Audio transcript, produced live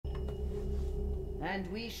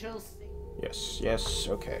and we shall see. Yes, yes,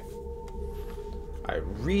 okay. I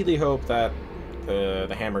really hope that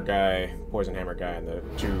the hammer guy, poison hammer guy, and the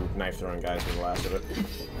two knife throwing guys are the last of it.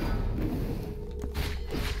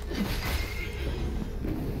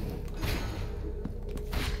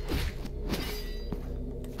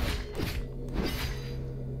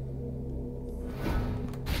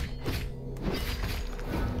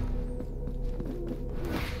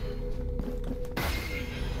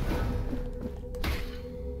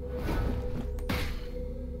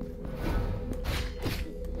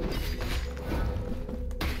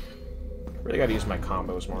 Really gotta use my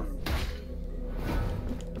combos more.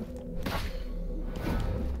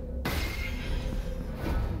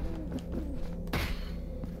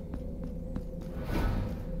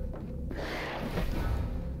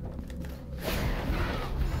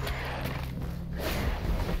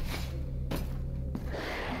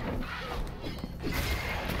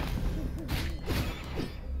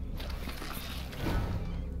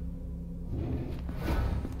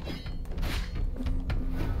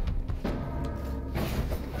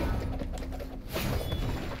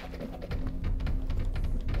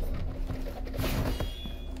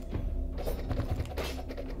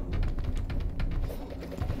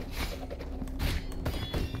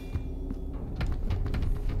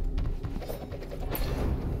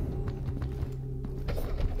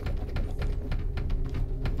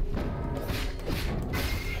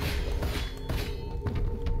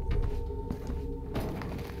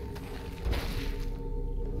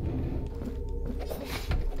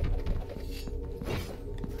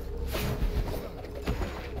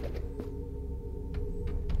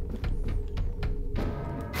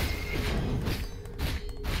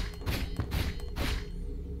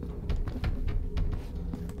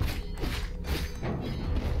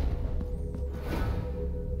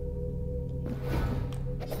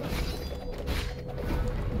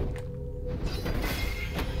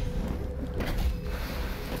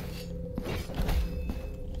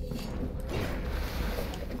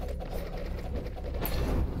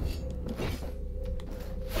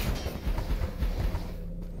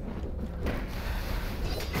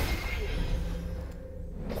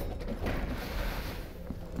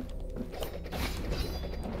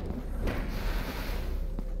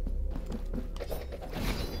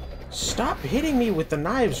 Stop hitting me with the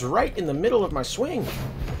knives right in the middle of my swing!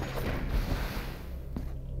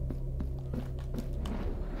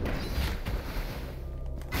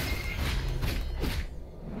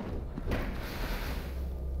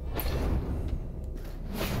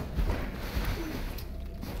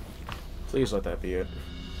 Please let that be it.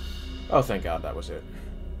 Oh, thank God that was it.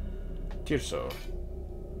 Tirso.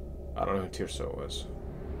 I don't know who Tirso was.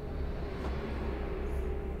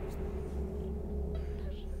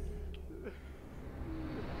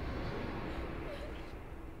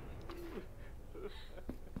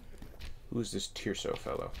 Who's this Tirso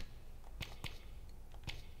fellow?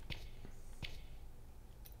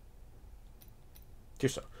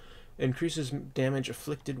 Tirso. Increases damage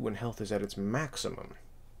inflicted when health is at its maximum.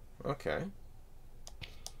 Okay.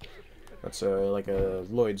 That's like a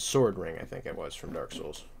Lloyd's sword ring, I think it was, from Dark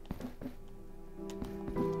Souls.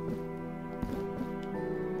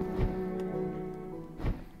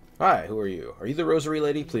 Hi, who are you? Are you the Rosary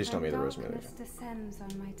Lady? Please tell me the Rosary Lady. Darkness descends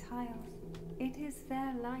on my tiles. It is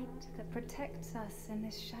their light that protects us in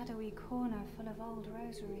this shadowy corner full of old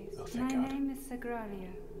rosaries. Oh, thank my God. name is Sagrario.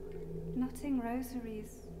 Knotting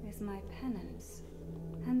rosaries is my penance,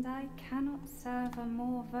 and I cannot serve a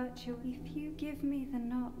more virtue. If you give me the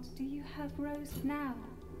knot, do you have rose now?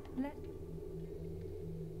 Let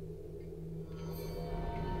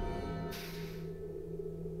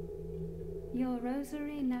your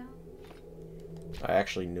rosary now. I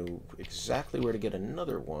actually knew exactly where to get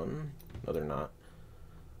another one. Another knot.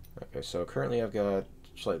 Okay, so currently I've got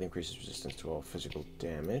slightly increases resistance to all physical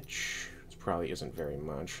damage. This probably isn't very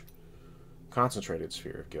much. Concentrated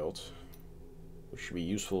Sphere of Guilt, which should be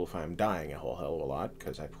useful if I'm dying a whole hell of a lot,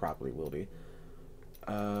 because I probably will be.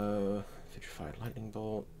 Vitrified Lightning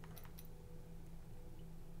Bolt.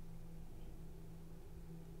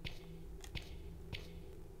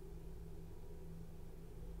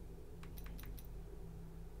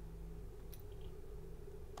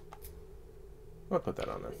 I'll put that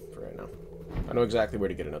on there for right now. I know exactly where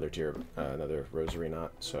to get another another rosary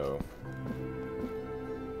knot, so...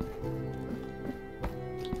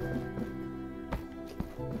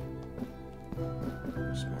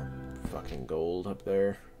 Some more fucking gold up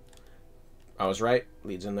there. I was right.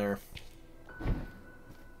 Leads in there.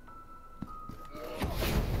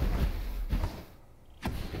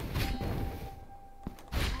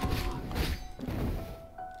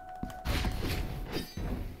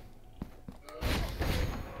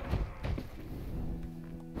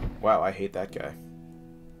 Wow, I hate that guy.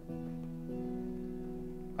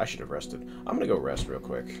 I should have rested. I'm gonna go rest real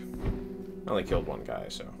quick. I only killed one guy,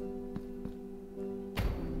 so...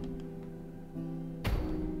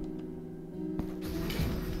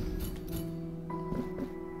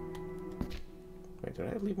 Wait,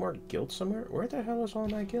 did I leave more guild somewhere? Where the hell is all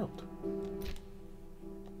my guild?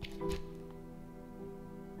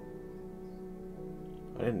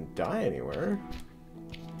 I didn't die anywhere.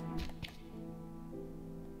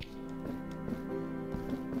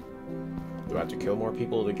 Do I have to kill more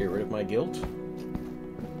people to get rid of my guilt?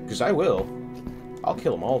 Because I will. I'll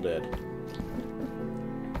kill them all dead.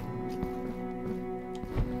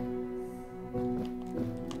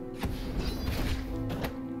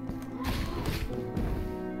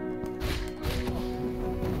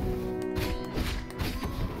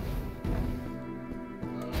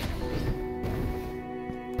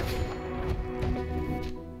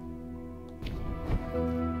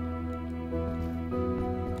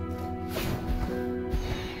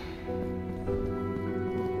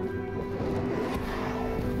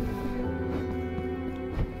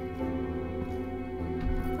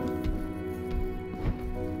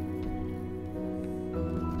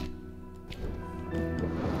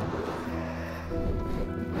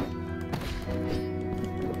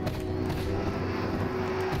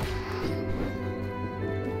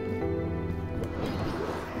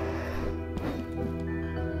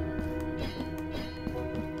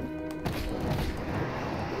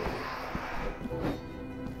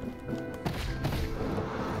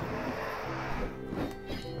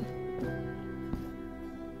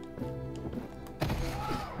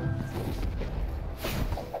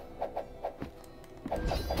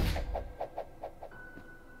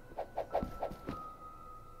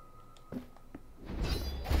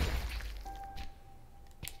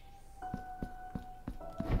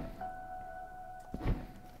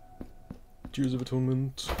 Tears of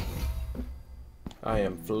Atonement. I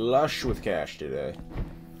am flush with cash today.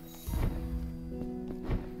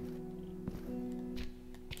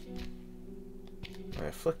 My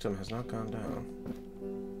afflictum has not gone down.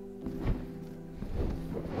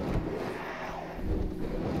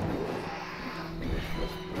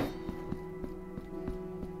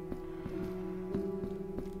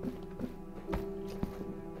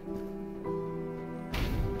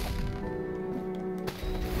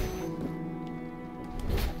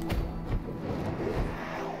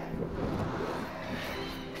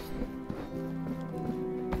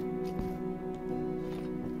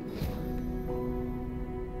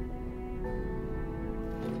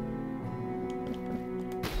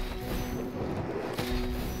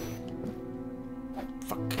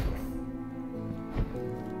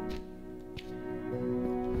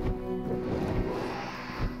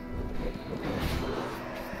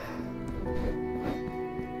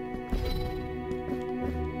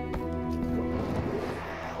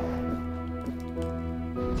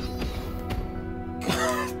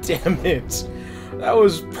 Damn it! That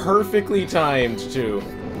was perfectly timed, too.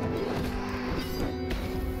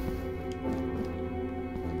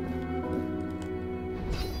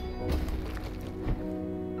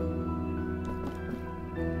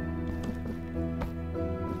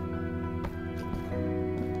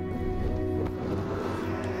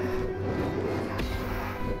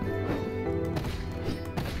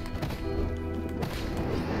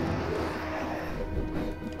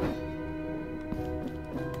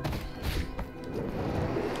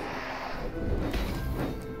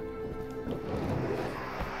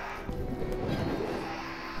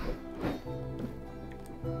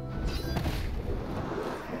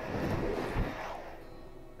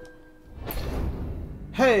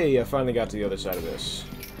 Hey, I finally got to the other side of this.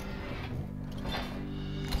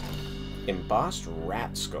 Embossed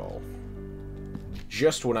rat skull.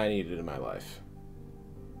 Just what I needed in my life.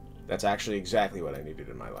 That's actually exactly what I needed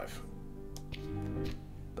in my life.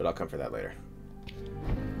 But I'll come for that later.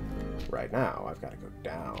 Right now, I've got to go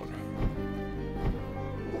down.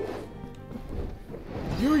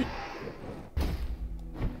 Yoy!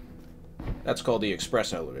 That's called the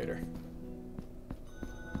express elevator.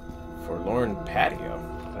 Forlorn patio.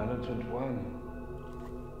 Penitent One,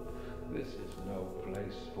 this is no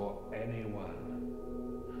place for anyone.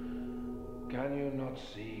 Can you not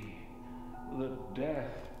see that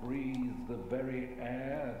death breathes the very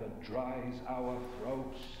air that dries our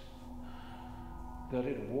throats? That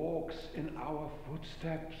it walks in our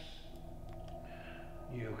footsteps?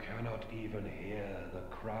 You cannot even hear the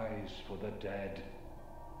cries for the dead.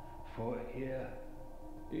 For here,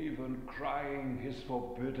 even crying is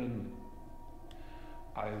forbidden.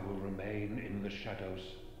 I will remain in the shadows,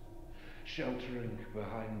 sheltering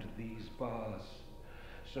behind these bars,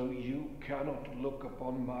 so you cannot look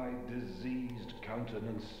upon my diseased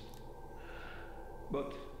countenance.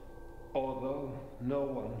 But although no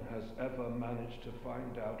one has ever managed to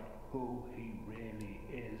find out who he really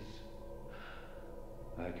is,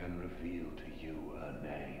 I can reveal to you her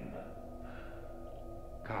name.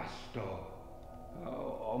 Casto.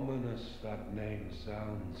 How ominous that name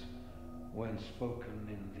sounds when spoken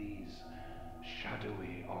in these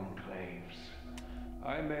shadowy enclaves.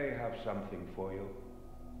 I may have something for you.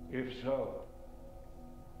 If so...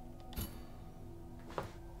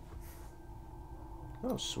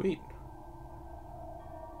 Oh, sweet.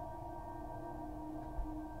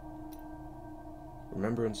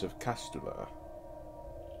 Remembrance of Castula.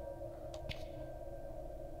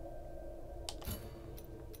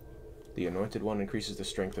 The Anointed One increases the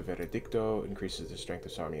strength of Veredicto, increases the strength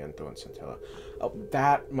of Sarmiento and Centella. Oh,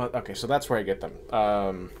 okay, so that's where I get them.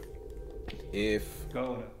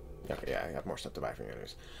 Go. Okay, yeah, I have more stuff to buy from you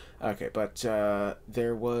anyways. Okay, but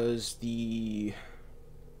there was the...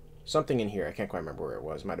 something in here. I can't quite remember where it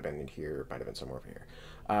was. Might have been in here. Might have been somewhere over here.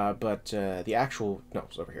 But the actual... no,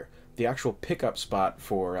 it's over here. The actual pickup spot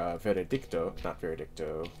for Veredicto... not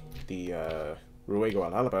Veredicto. The Ruego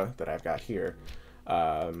al Alba that I've got here.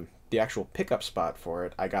 The actual pickup spot for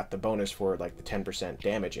it, I got the bonus for, like, the 10%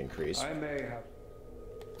 damage increase. I may have...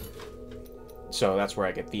 so that's where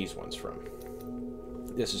I get these ones from.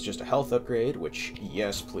 This is just a health upgrade, which,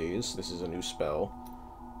 yes, please. This is a new spell.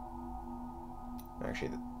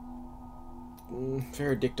 Actually,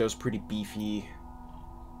 Veredicto's pretty beefy.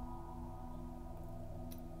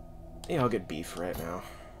 Yeah, I'll get beef right now.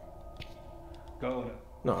 Go.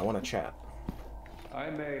 No, I want to chat. I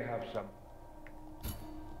may have some...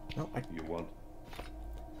 no, You want...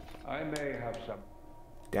 I may have some...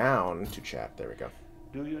 down to chat. There we go.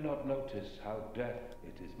 Do you not notice how death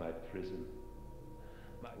it is my prison?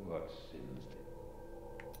 What sins?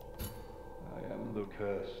 I am the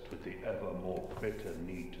cursed with the ever more bitter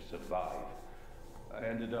need to survive. I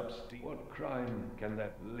ended up what crime can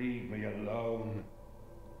that leave me alone?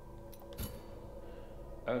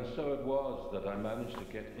 And so it was that I managed to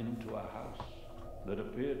get into a house that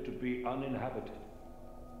appeared to be uninhabited.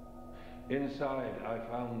 Inside I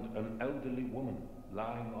found an elderly woman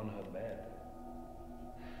lying on her bed.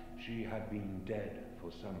 She had been dead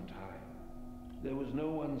for some time. There was no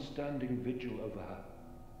one standing vigil over her.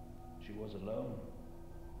 She was alone.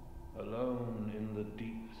 Alone in the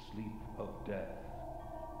deep sleep of death.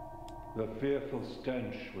 The fearful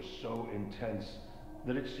stench was so intense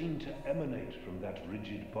that it seemed to emanate from that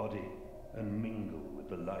rigid body and mingle with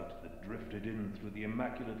the light that drifted in through the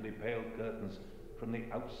immaculately pale curtains from the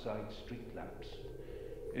outside street lamps.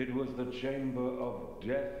 It was the chamber of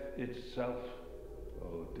death itself.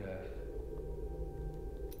 Oh, death.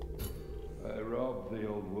 I robbed the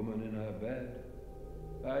old woman in her bed.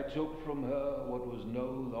 I took from her what was no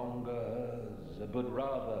longer hers, but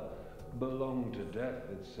rather belonged to death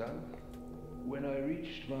itself. When I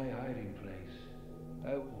reached my hiding place,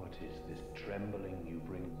 what is this trembling you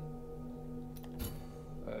bring?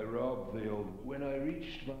 I robbed the old... when I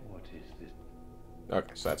reached my... what is this?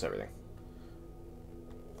 Okay, so that's everything.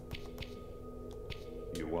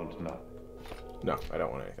 You want none? No, I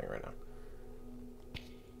don't want anything right now.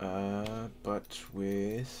 But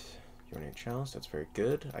with your name chalice, that's very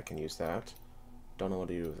good. I can use that. Don't know what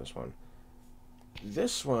to do with this one.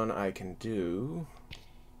 This one I can do,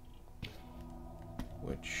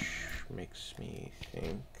 which makes me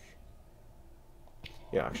think...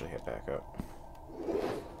 yeah, actually head back up.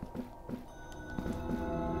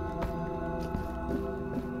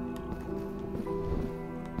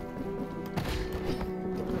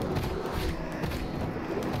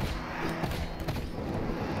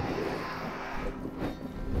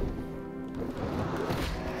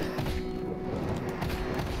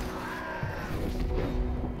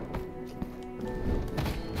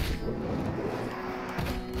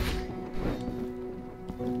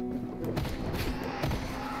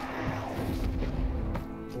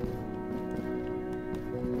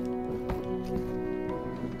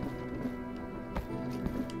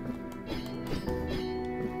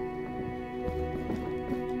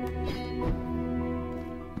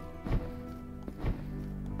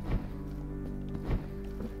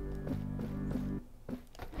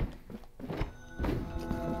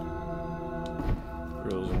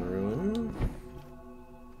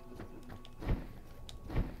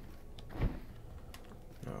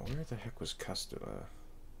 Where the heck was Castula?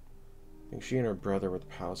 I think she and her brother were the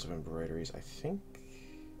Palace of Embroideries. I think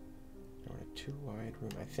there were a two-wide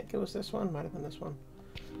room. I think it was this one. Might have been this one.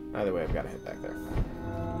 Either way, I've got to head back there.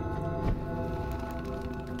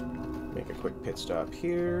 Make a quick pit stop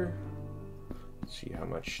here. Let's see how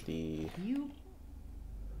much the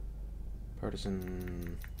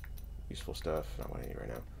partisan useful stuff. Not what I need right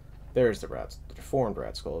now. There's the deformed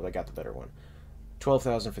rat skull. I got the better one.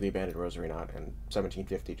 12,000 for the abandoned rosary knot, and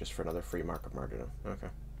 1750 just for another free mark of martyrdom. Okay.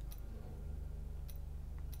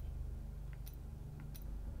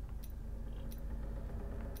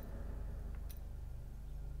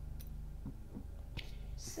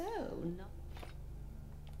 So, no.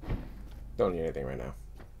 Don't need anything right now.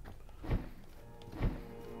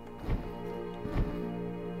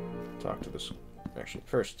 Talk to this. Actually,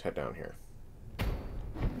 first head down here.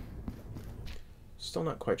 Still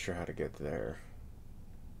not quite sure how to get there.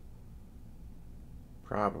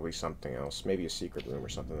 Probably something else. Maybe a secret room or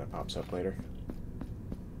something that pops up later.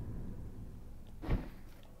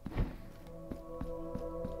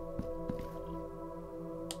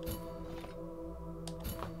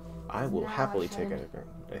 I will happily take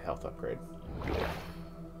a health upgrade.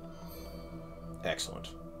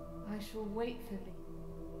 Excellent. I shall wait for thee.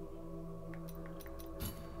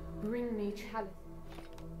 Bring me chalice.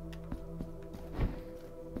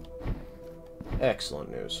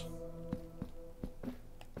 Excellent news.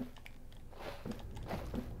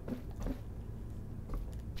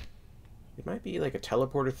 It might be like a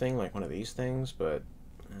teleporter thing, like one of these things, but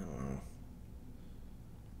I don't know.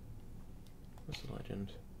 What's the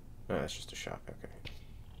legend? Oh, that's just a shop, okay.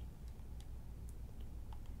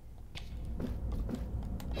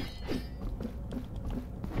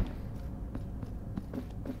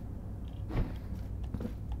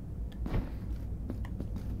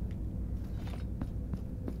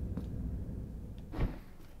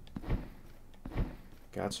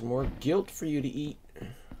 Got some more guilt for you to eat.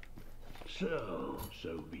 So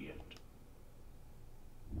be it.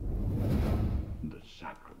 The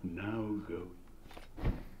sacrament now go.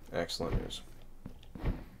 Excellent news.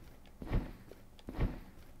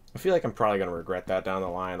 I feel like I'm probably going to regret that down the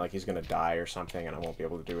line, like he's going to die or something and I won't be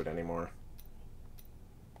able to do it anymore.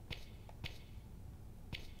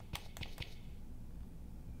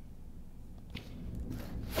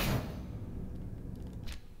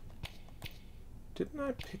 Didn't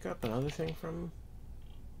I pick up another thing from...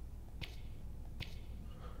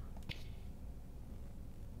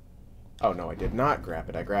 Oh, no, I did not grab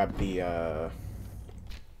it. I grabbed the, where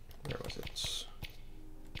was it?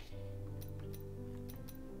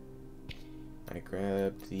 I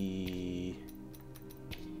grabbed the...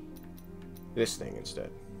 this thing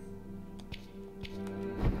instead.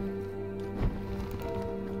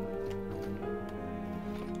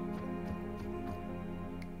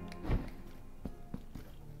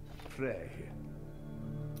 Pray.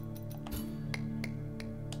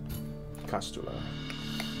 Casto.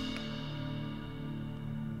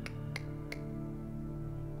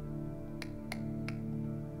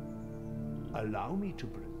 Allow me to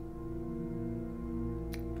bring.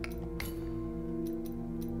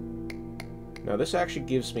 Now this actually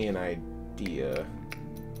gives me an idea.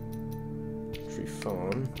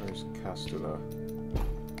 Trifon, where's Castula?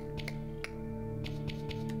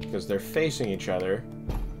 Because they're facing each other.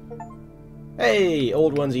 Hey!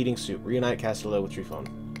 Old one's eating soup. Reunite Castula with Trifon.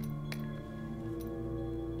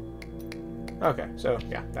 Okay, so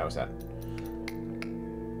yeah, that was that.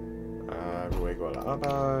 Ruego la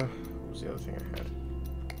Aba. What was the other thing I had?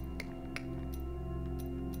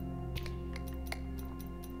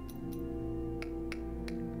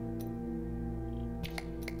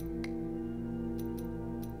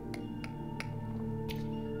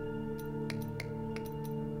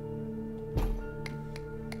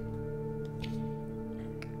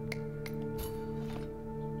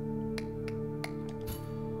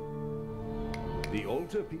 The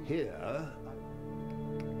altar here.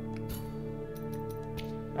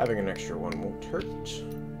 Having an extra one won't hurt.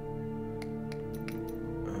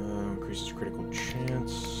 Increases critical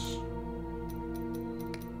chance.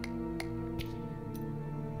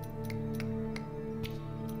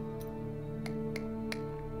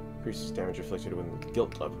 Increases damage inflicted when the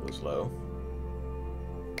guilt level is low.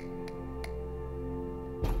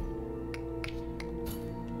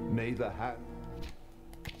 May the hand.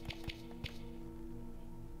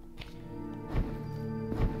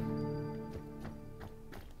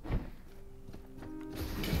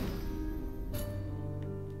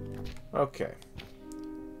 Okay.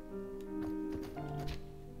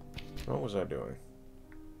 What was I doing?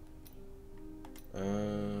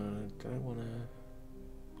 Did I wanna...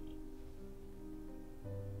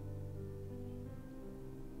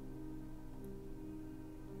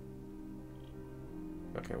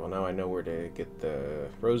 Okay, well now I know where to get the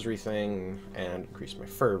rosary thing and increase my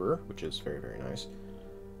fervor, which is very, very nice.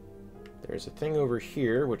 There's a thing over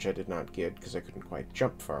here, which I did not get because I couldn't quite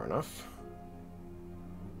jump far enough.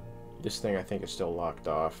 This thing I think is still locked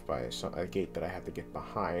off by a gate that I have to get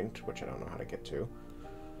behind, which I don't know how to get to.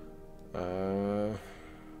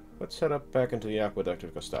 Let's head up back into the Aqueduct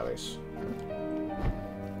of Costales.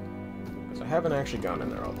 Because I haven't actually gone in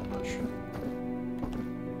there all that much.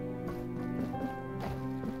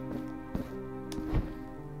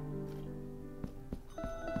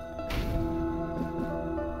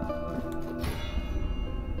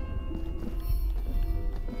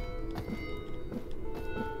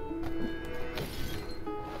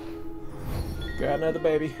 Got another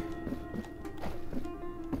baby.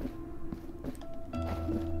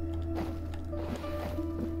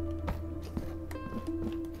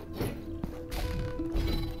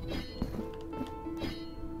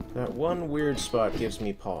 That one weird spot gives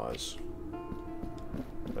me pause,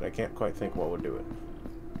 but I can't quite think what would do it.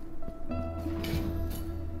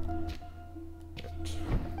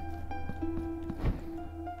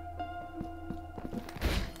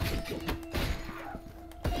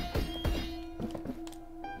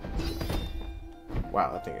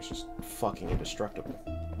 Wow, that thing is just fucking indestructible.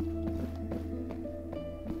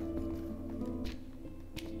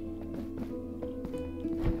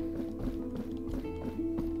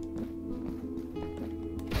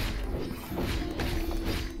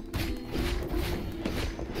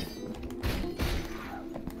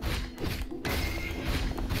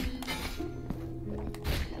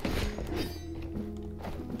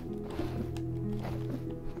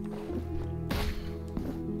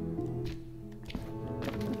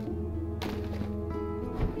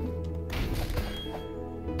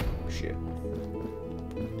 Shit.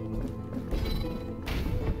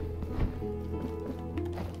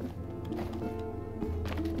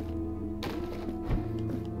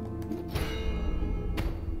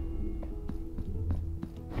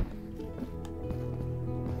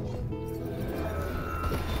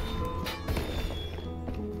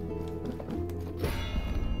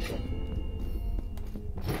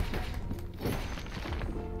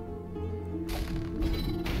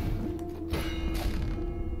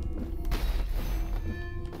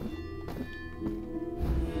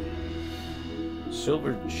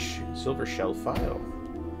 Silver shell file.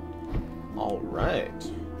 All right.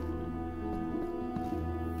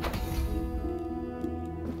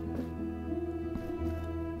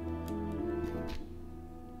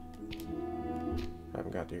 I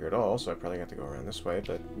haven't got to here at all, so I probably got to go around this way,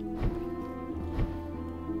 but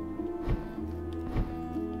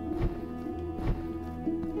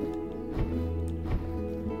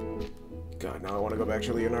God, now I want to go back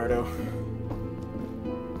to Leonardo.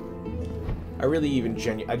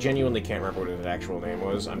 I genuinely can't remember what his actual name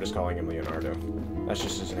was. I'm just calling him Leonardo. That's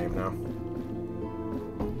just his name now.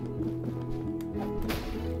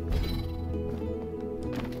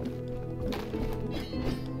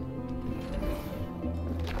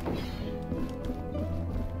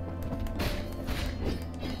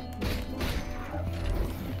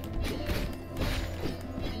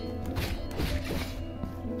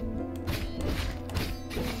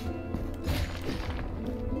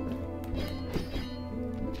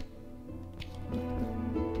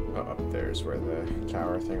 There's where the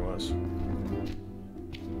tower thing was.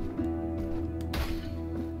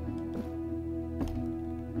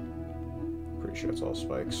 Pretty sure it's all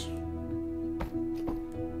spikes.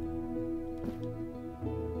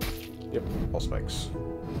 Yep, all spikes.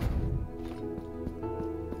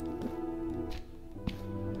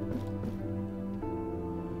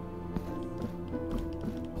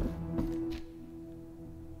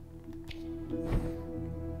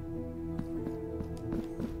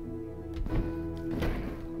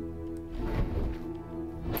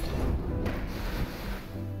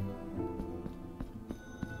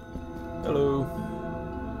 Hello.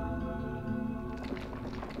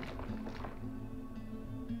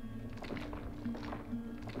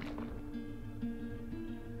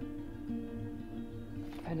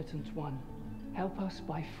 Penitent One, help us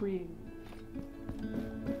by freeing.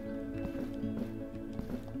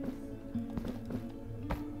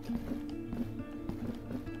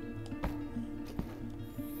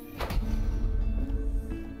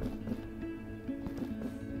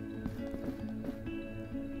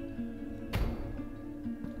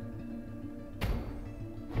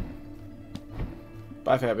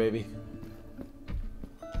 Bye, fat baby.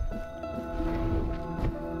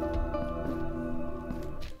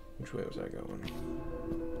 Which way was I going?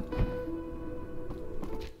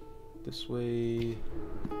 This way.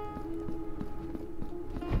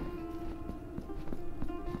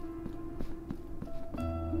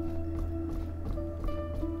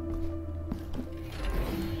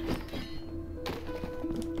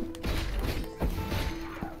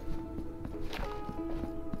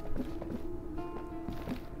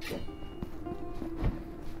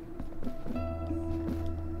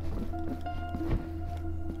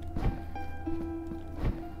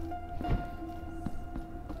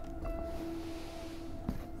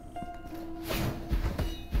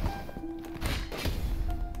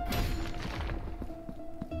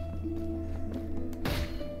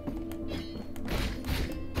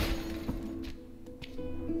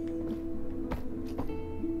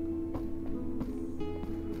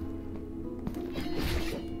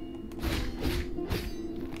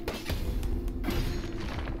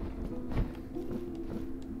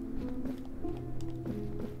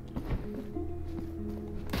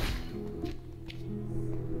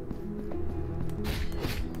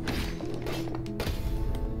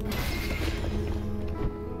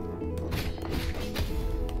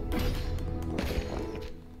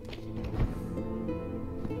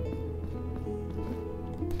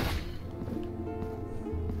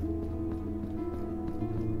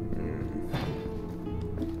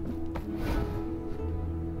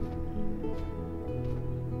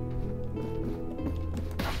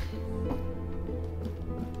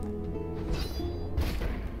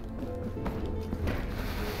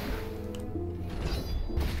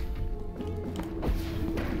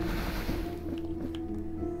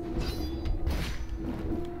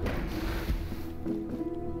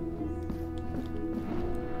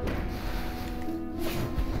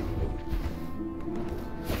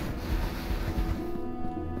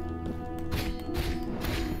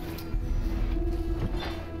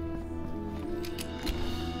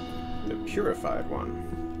 Purified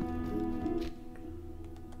One.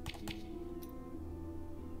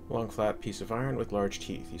 Long, flat piece of iron with large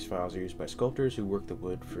teeth. These files are used by sculptors who work the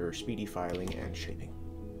wood for speedy filing and shaping.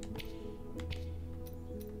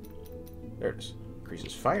 There it is.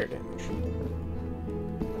 Increases fire damage.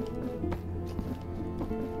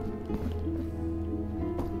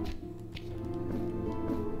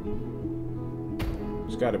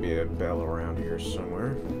 There's got to be a bell around here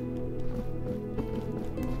somewhere.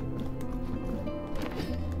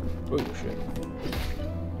 Oh, shit.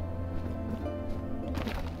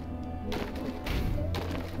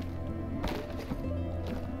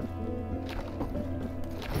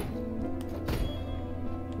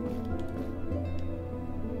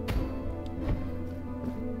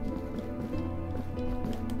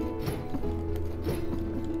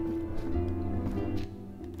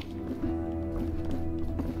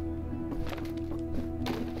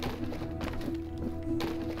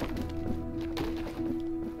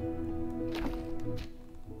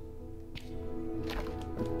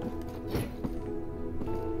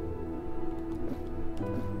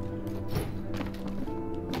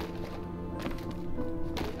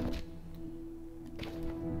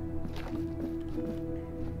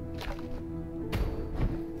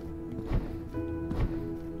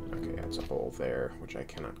 There, which I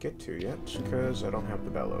cannot get to yet because I don't have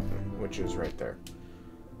the bell open, which is right there,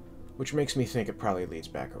 which makes me think it probably leads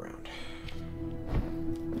back around.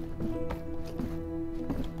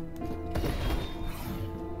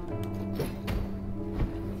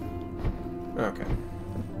 Okay.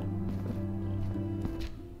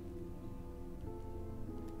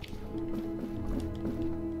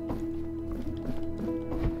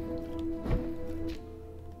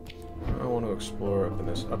 Explore up in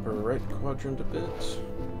this upper right quadrant a bit.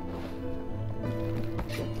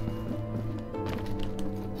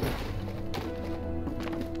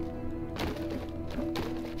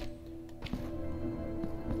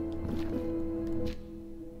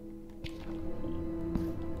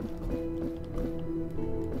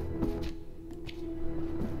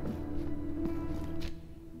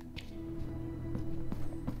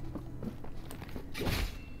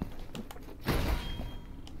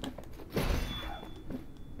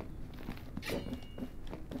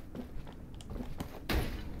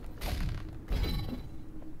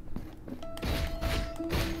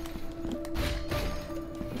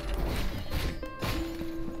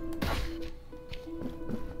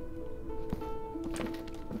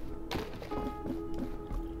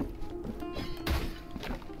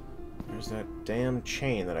 That damn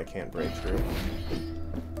chain that I can't break through.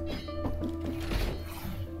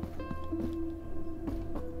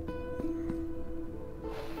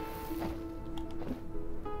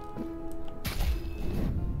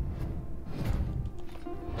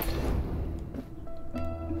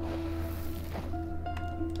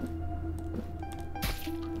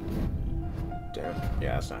 Damn.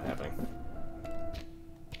 Yeah, that's not happening.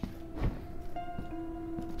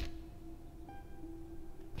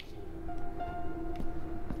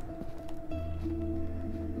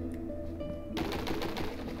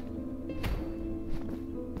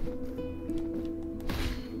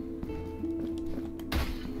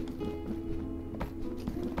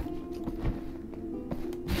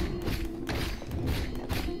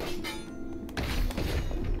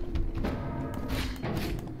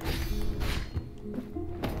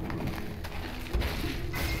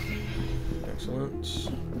 Excellent.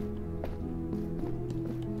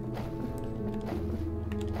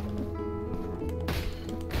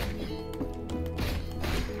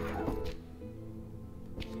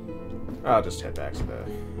 I'll just head back to the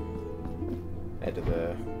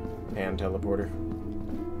hand teleporter.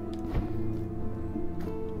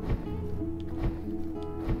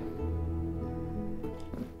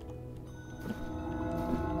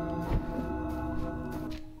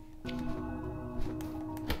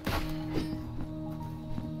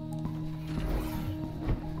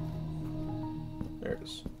 There it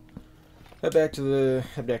is. Head back to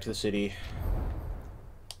the city.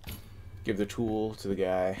 Give the tool to the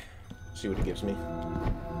guy. See what he gives me.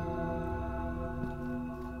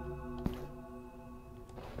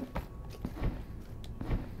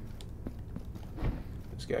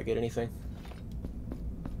 This guy get anything?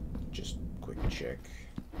 Just quick check.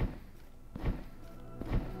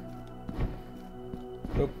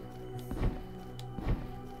 Nope.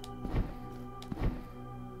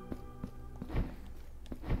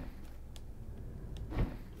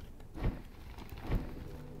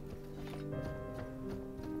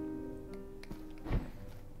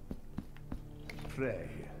 Pray.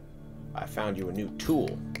 I found you a new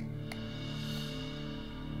tool.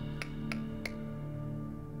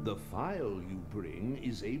 The file you bring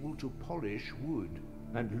is able to polish wood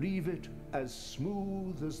and leave it as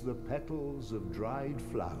smooth as the petals of dried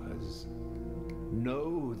flowers.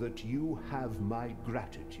 Know that you have my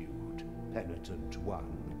gratitude, Penitent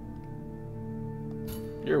One.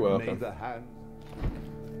 You're welcome. May the hand...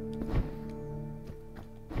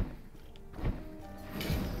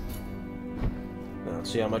 Let's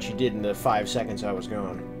see how much he did in the 5 seconds I was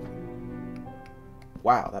gone.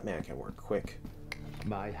 Wow, that man can work quick.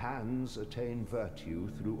 My hands attain virtue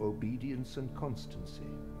through obedience and constancy.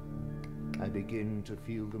 I begin to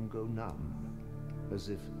feel them go numb, as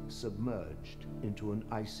if submerged into an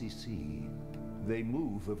icy sea. They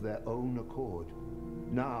move of their own accord.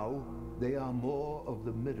 Now, they are more of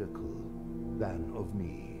the miracle than of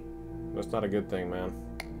me. That's not a good thing, man.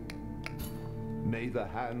 May the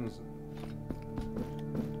hands...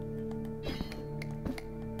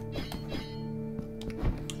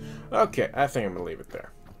 Okay, I think I'm going to leave it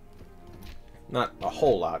there. Not a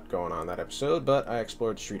whole lot going on that episode, but I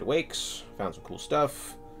explored Street Awakes, found some cool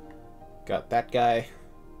stuff, got that guy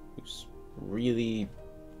who's really,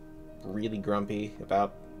 really grumpy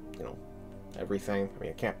about, you know, everything. I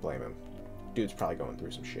mean, I can't blame him. Dude's probably going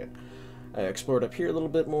through some shit. I explored up here a little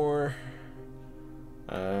bit more.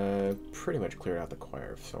 Pretty much cleared out the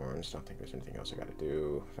Choir of Thorns. Don't think there's anything else I got to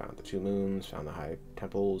do. Found the 2 moons, found the high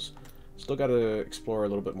temples. Still got to explore a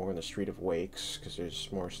little bit more in the Street of Wakes, because there's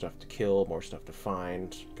more stuff to kill, more stuff to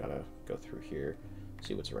find. Gotta go through here,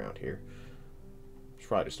 see what's around here. It's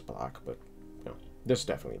probably just a block, but, you know, this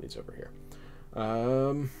definitely leads over here.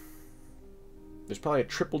 There's probably a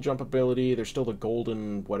triple jump ability. There's still the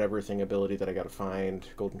golden whatever thing ability that I gotta find.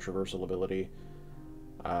 Golden traversal ability.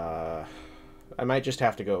 I might just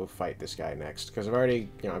have to go fight this guy next, because I've already,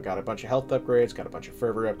 you know, got a bunch of health upgrades, got a bunch of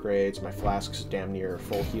fervor upgrades, my flask's damn near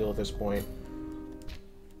full heal at this point.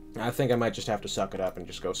 I think I might just have to suck it up and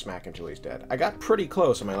just go smack until he's dead. I got pretty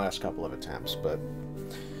close in my last couple of attempts, but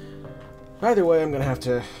either way, I'm going to have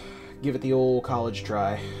to give it the old college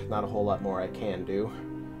try. Not a whole lot more I can do.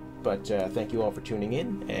 But thank you all for tuning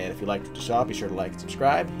in, and if you liked what you saw, be sure to like and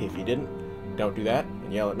subscribe. If you didn't, don't do that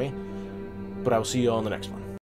and yell at me. But I will see you all in the next one.